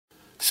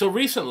So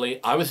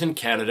recently, I was in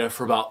Canada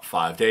for about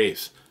 5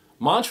 days.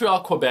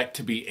 Montreal, Quebec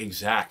to be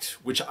exact,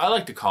 which I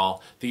like to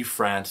call the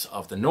France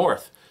of the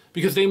North,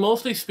 because they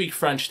mostly speak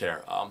French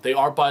there. They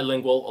are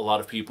bilingual, a lot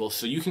of people,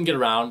 so you can get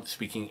around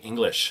speaking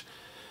English.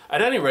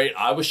 At any rate,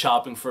 I was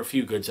shopping for a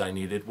few goods I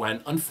needed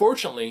when,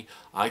 unfortunately,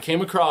 I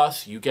came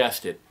across, you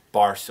guessed it,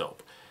 bar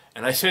soap.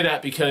 And I say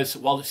that because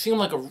while it seemed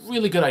like a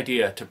really good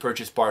idea to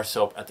purchase bar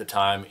soap at the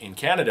time in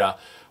Canada,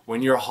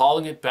 when you're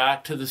hauling it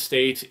back to the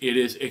States, it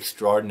is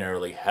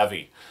extraordinarily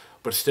heavy.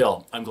 But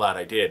still, I'm glad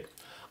I did.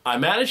 I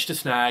managed to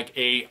snag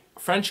a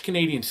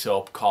French-Canadian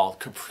soap called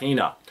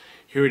Caprina.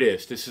 Here it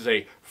is. This is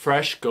a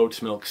fresh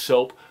goat's milk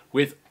soap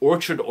with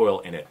orchid oil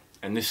in it.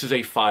 And this is a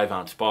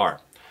 5-ounce bar.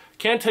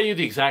 Can't tell you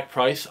the exact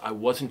price. I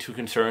wasn't too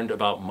concerned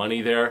about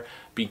money there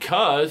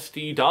because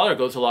the dollar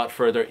goes a lot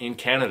further in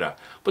Canada.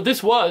 But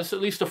this was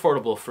at least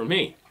affordable for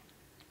me.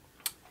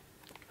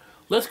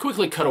 Let's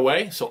quickly cut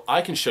away so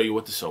I can show you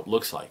what the soap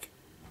looks like.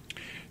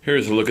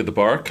 Here's a look at the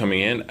bar coming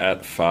in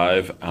at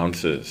 5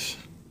 ounces.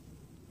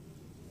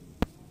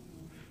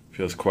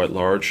 Feels quite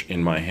large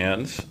in my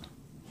hands.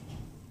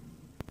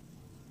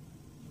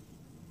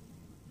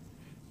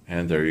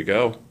 And there you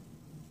go.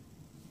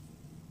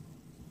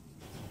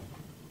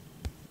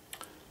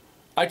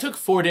 I took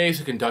 4 days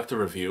to conduct the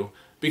review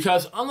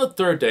because on the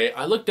 3rd day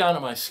I looked down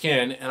at my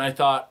skin and I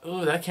thought,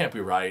 oh, that can't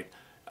be right.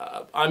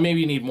 I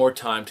maybe need more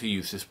time to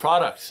use this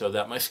product so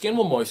that my skin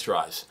will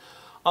moisturize.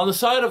 On the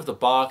side of the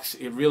box,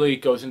 it really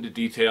goes into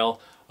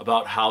detail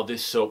about how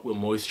this soap will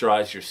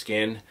moisturize your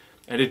skin.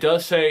 And it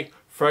does say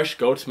fresh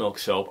goat's milk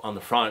soap on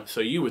the front,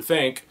 so you would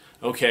think,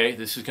 okay,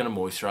 this is going to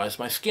moisturize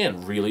my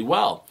skin really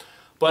well.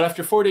 But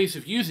after 4 days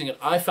of using it,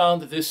 I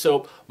found that this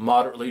soap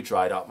moderately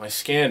dried out my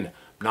skin.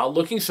 Not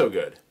looking so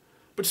good.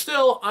 But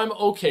still, I'm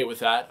okay with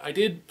that. I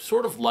did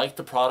sort of like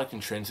the product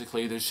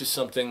intrinsically. There's just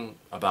something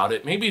about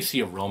it. Maybe it's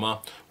the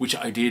aroma, which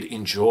I did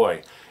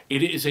enjoy.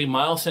 It is a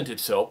mild-scented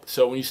soap,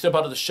 so when you step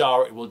out of the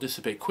shower, it will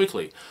dissipate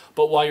quickly.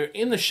 But while you're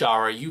in the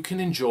shower, you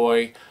can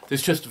enjoy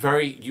this just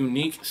very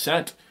unique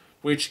scent,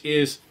 which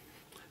is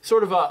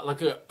sort of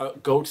like a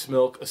goat's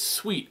milk, a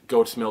sweet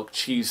goat's milk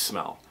cheese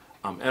smell.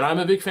 And I'm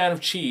a big fan of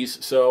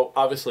cheese, so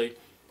obviously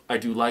I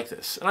do like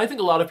this. And I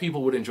think a lot of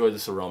people would enjoy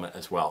this aroma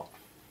as well.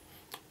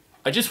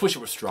 I just wish it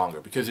were stronger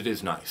because it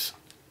is nice.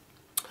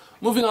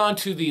 Moving on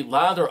to the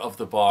lather of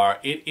the bar,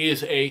 it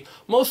is a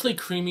mostly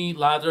creamy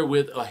lather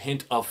with a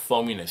hint of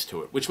foaminess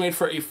to it, which made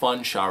for a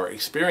fun shower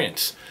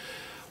experience.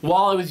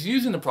 While I was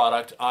using the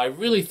product, I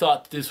really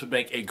thought this would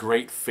make a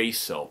great face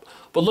soap.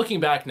 But looking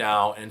back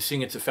now and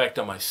seeing its effect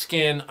on my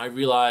skin, I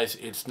realize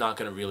it's not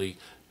going to really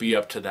be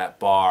up to that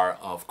bar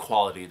of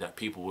quality that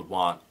people would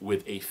want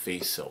with a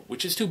face soap,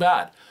 which is too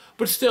bad.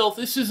 But still,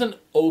 this is an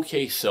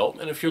okay soap,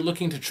 and if you're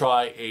looking to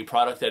try a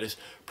product that is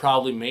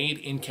probably made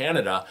in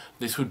Canada,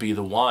 this would be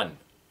the one,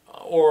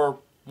 or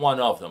one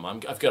of them.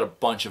 I've got a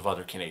bunch of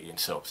other Canadian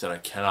soaps that I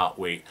cannot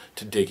wait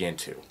to dig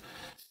into.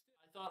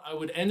 I thought I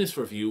would end this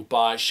review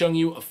by showing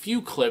you a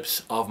few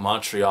clips of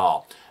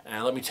Montreal.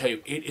 And let me tell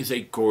you, it is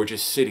a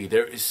gorgeous city.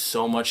 There is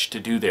so much to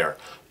do there.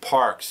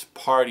 Parks,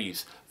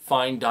 parties,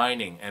 fine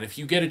dining, and if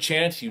you get a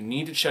chance, you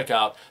need to check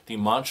out the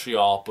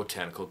Montreal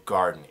Botanical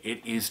Garden.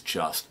 It is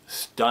just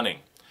stunning.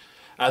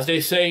 As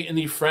they say in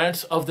the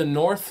France of the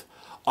North,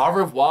 au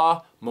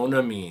revoir, mon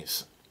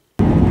amis.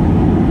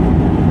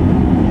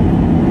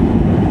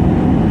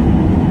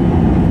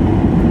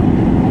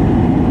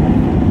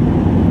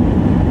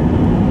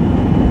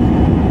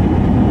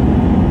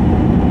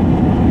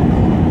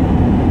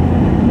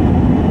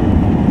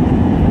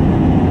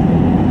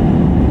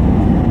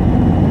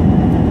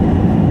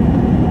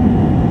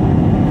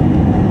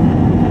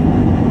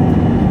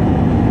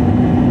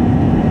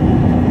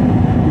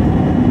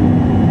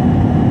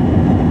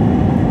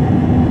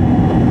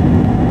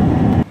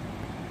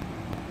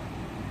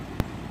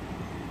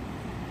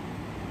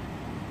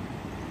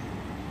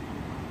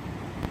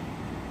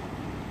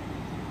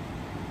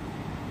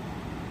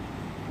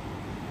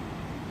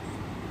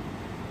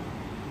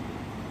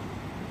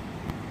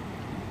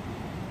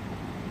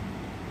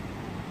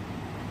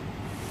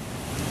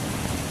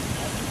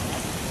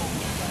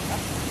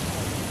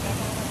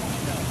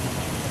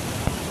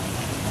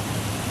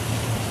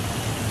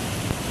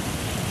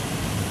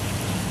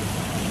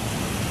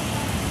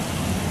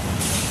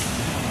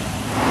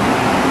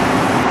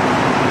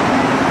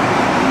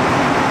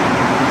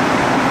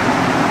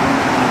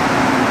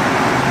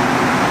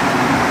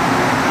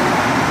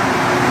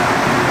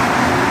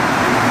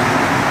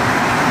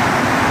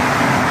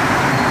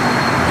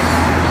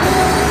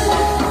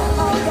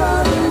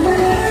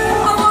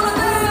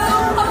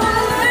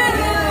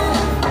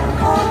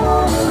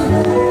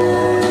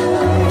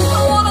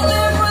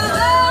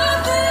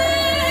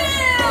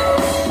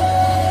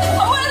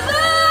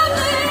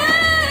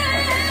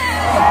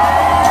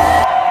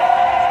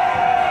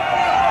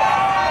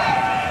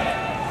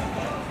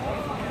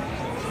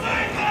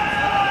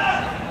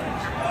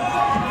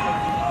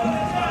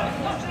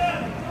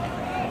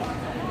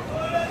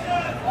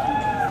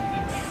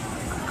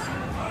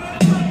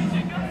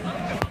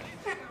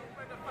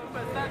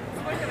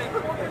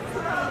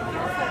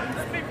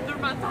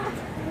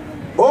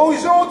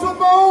 Bonjour tout le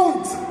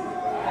monde!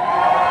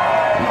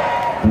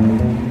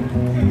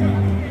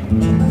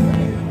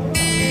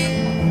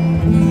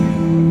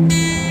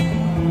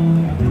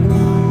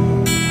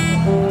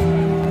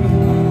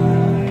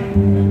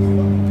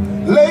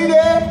 Lady,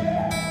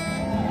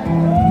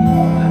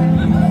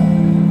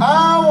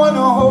 I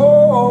wanna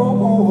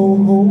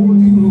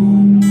hold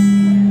you.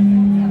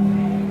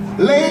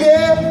 Lady,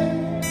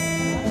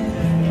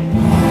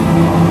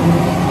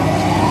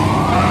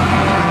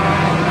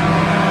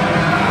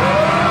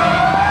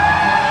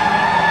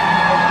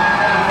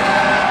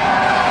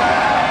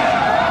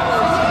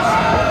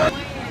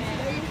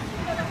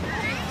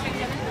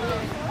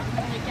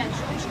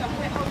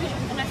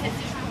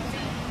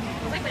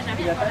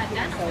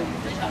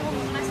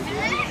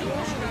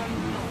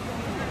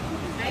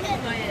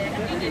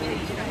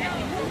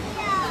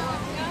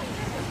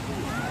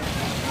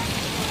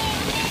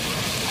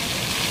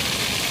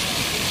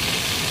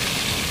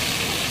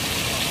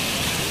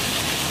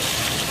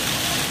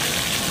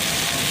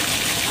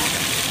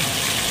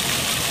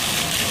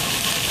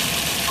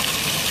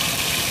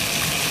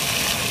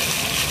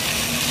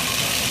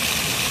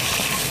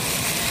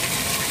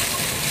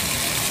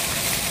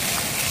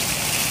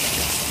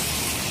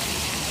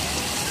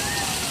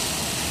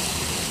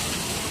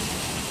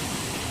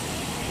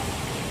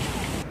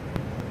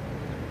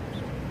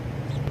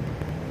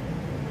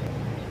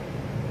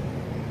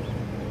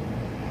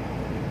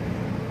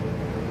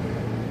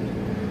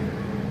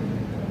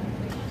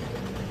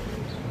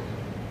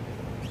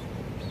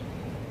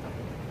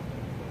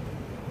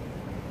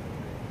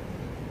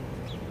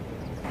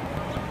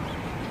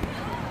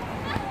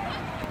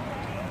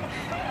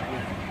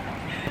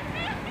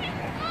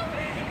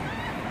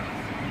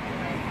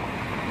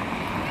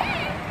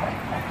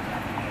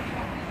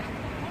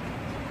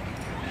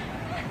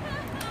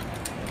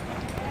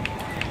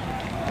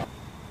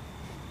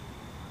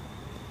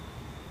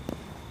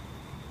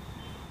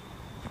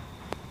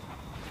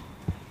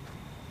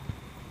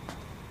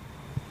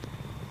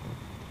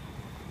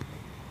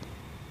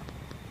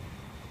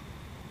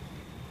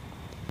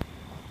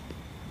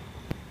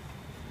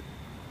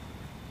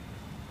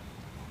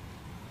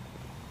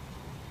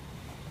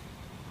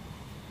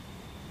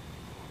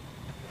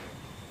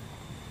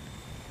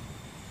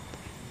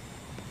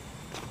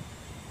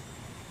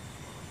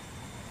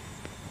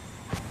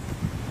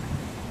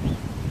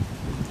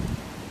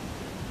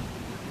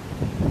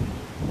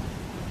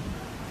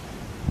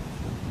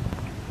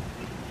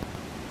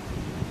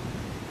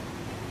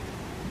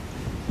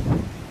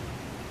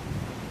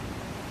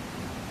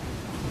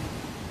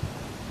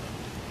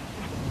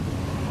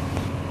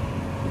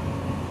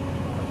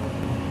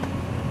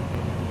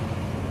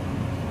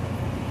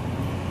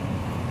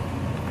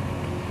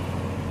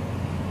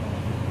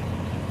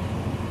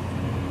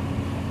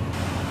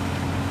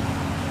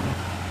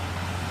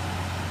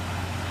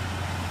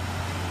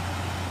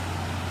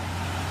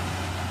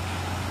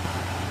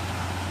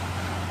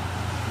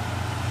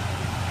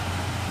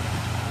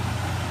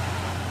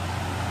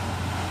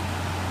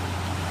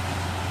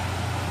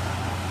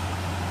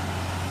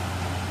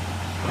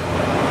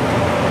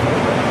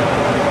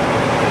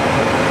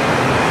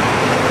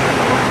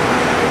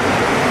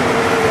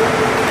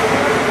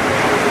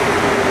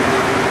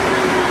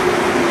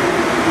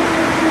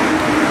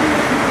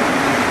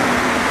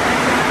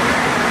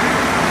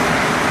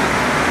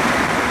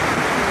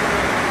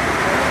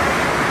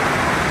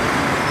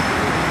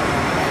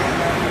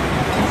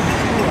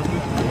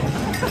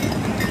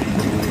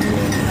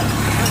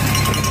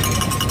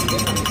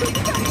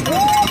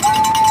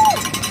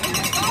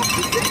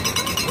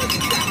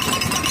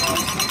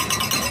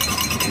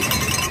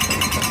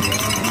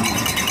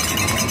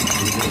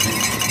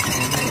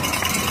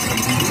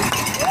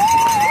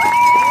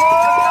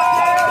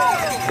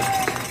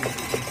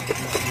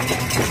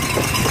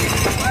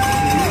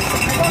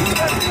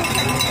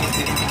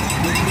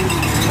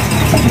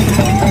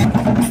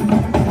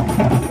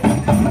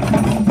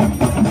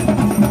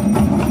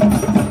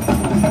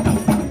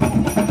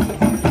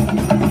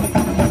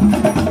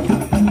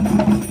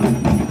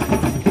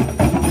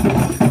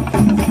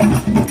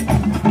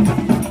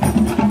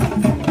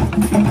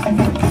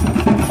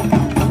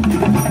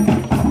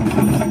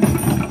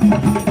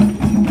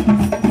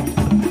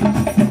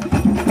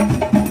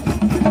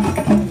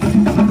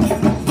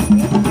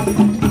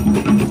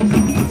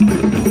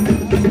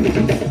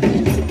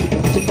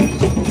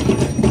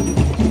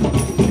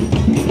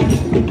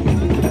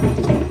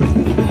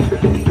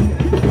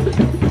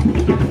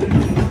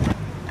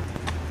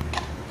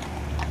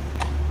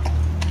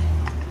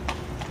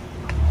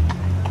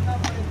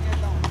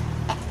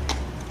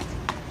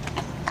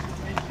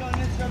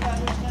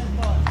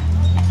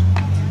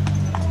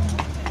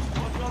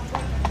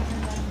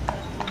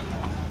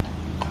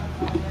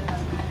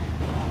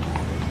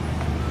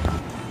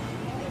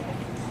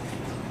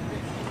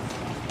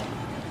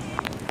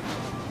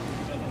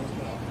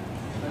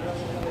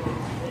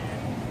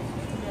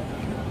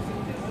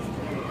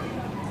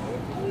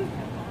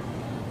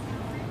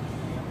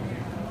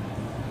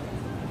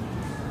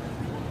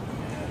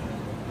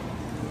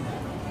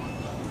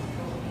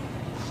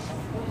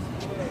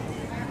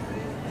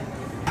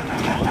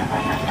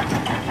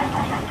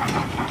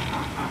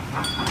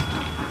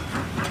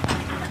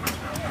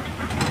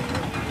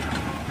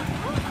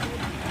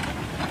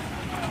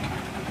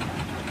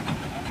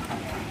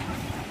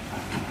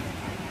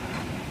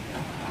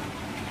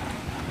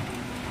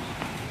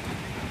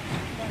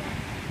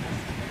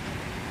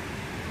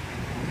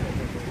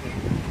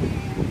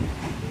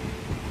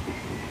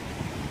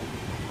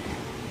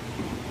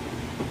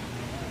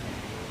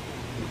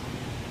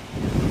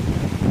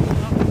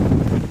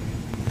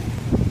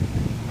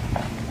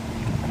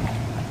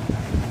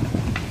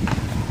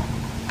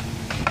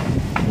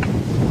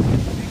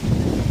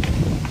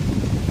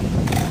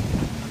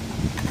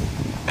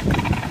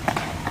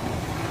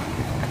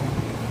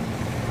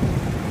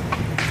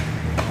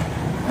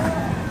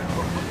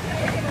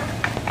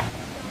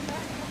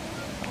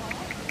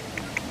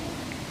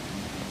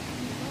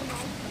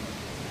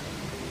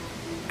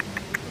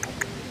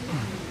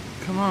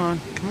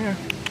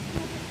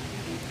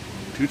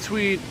 Too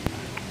sweet.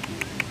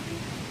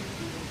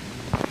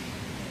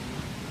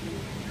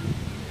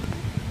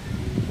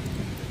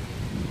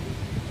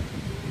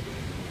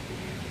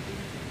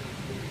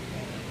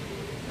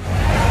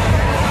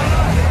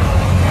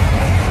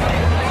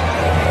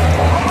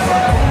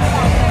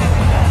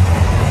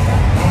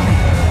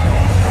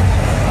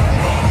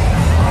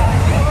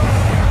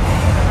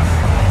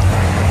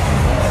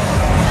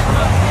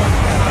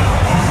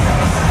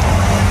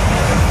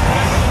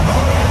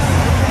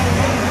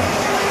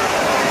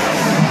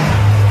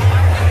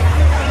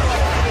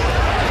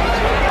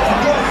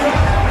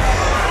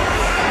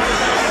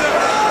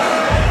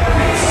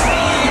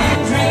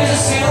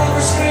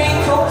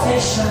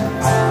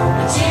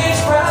 A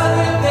teenage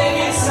brother,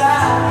 big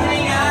inside,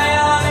 getting high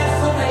on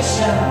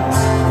inflammation.